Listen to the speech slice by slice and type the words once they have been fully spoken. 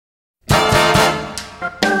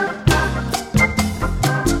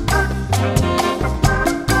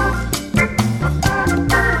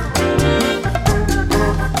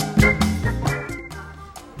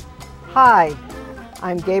Hi,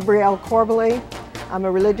 I'm Gabrielle Corbally. I'm a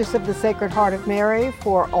religious of the Sacred Heart of Mary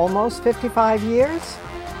for almost 55 years.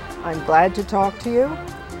 I'm glad to talk to you.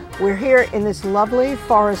 We're here in this lovely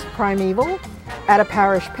forest primeval at a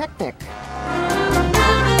parish picnic.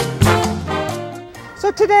 So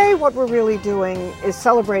today what we're really doing is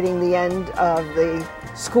celebrating the end of the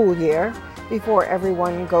school year before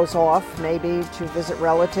everyone goes off, maybe to visit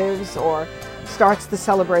relatives or starts the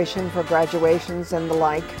celebration for graduations and the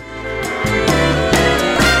like.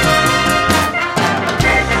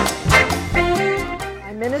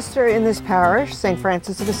 I minister in this parish, St.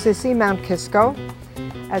 Francis of Assisi, Mount Kisco,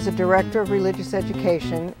 as a Director of Religious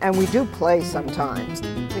Education, and we do play sometimes.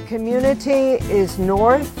 The community is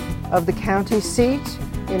north of the county seat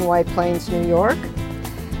in White Plains, New York.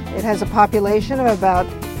 It has a population of about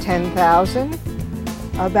 10,000.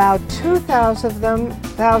 About 2,000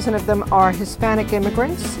 of them are Hispanic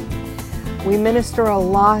immigrants. We minister a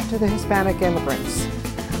lot to the Hispanic immigrants.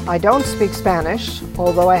 I don't speak Spanish,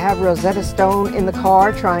 although I have Rosetta Stone in the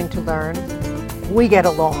car trying to learn. We get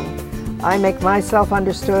along. I make myself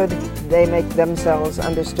understood, they make themselves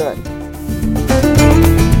understood.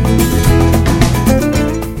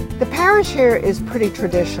 The parish here is pretty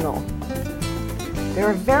traditional. There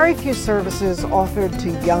are very few services offered to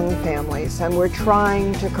young families, and we're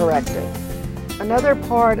trying to correct it. Another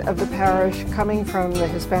part of the parish coming from the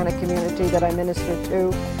Hispanic community that I minister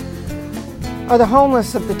to are the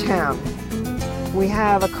homeless of the town. We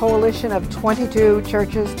have a coalition of 22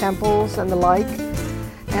 churches, temples, and the like,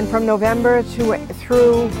 and from November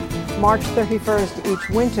through March 31st each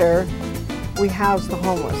winter, we house the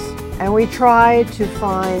homeless. And we try to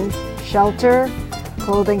find shelter,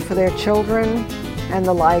 clothing for their children, and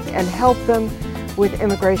the like, and help them with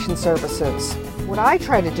immigration services. What I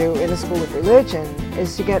try to do in the School of Religion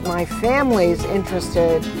is to get my families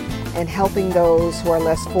interested in helping those who are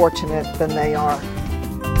less fortunate than they are.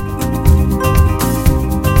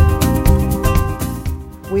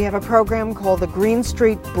 We have a program called the Green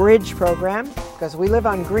Street Bridge Program, because we live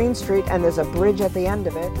on Green Street and there's a bridge at the end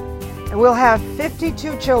of it. And we'll have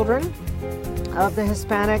 52 children of the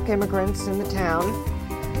Hispanic immigrants in the town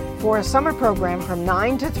for a summer program from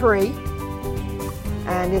 9 to 3.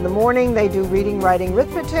 And in the morning they do reading, writing,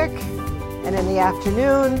 arithmetic, and in the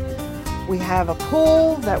afternoon we have a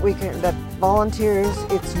pool that volunteers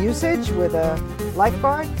its usage with a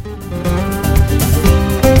lifeguard.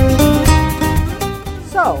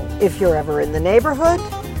 So if you're ever in the neighborhood,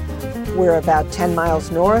 we're about 10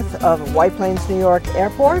 miles north of White Plains, New York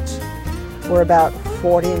Airport. We're about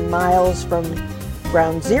 40 miles from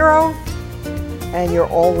Ground Zero, and you're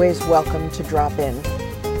always welcome to drop in.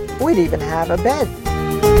 We'd even have a bed.